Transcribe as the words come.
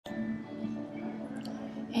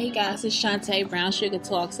Hey guys, it's Shantae, Brown Sugar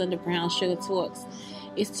Talks under Brown Sugar Talks.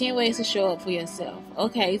 It's 10 ways to show up for yourself.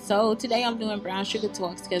 Okay, so today I'm doing Brown Sugar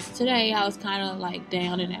Talks because today I was kind of like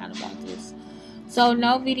down and out about this. So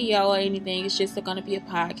no video or anything, it's just going to be a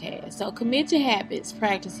podcast. So commit to habits,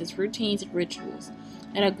 practices, routines, and rituals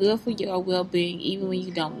that are good for your well-being even when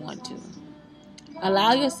you don't want to.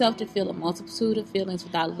 Allow yourself to feel a multitude of feelings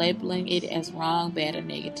without labeling it as wrong, bad, or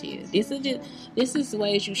negative. This is the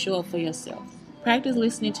ways you show up for yourself. Practice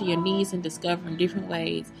listening to your needs and discovering different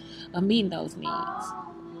ways of meeting those needs.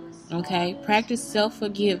 Okay? Practice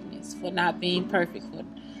self-forgiveness for not being perfect,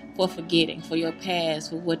 for forgetting, for your past,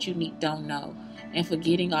 for what you don't know, and for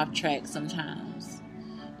getting off track sometimes.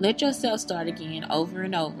 Let yourself start again over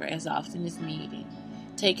and over as often as needed.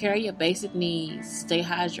 Take care of your basic needs. Stay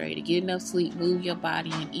hydrated. Get enough sleep. Move your body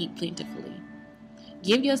and eat plentifully.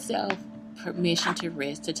 Give yourself permission to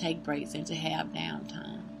rest, to take breaks, and to have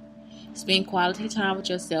downtime. Spend quality time with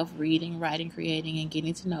yourself, reading, writing, creating, and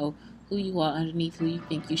getting to know who you are underneath who you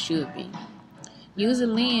think you should be. Use a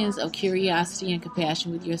lens of curiosity and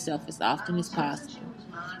compassion with yourself as often as possible.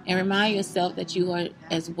 And remind yourself that you are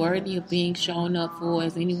as worthy of being shown up for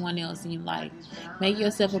as anyone else in your life. Make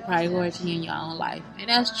yourself a priority in your own life. And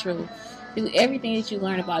that's true. Do everything that you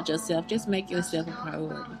learn about yourself, just make yourself a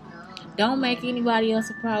priority. Don't make anybody else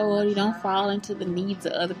a priority. Don't fall into the needs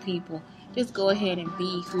of other people. Just go ahead and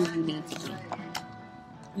be who you need to be.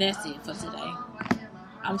 And that's it for today.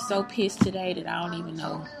 I'm so pissed today that I don't even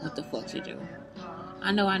know what the fuck to do.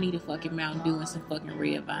 I know I need a fucking Mountain Dew and some fucking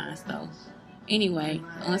red vines though. Anyway,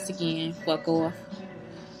 once again, fuck off.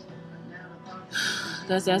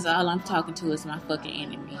 Because that's all I'm talking to is my fucking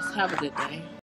enemies. Have a good day.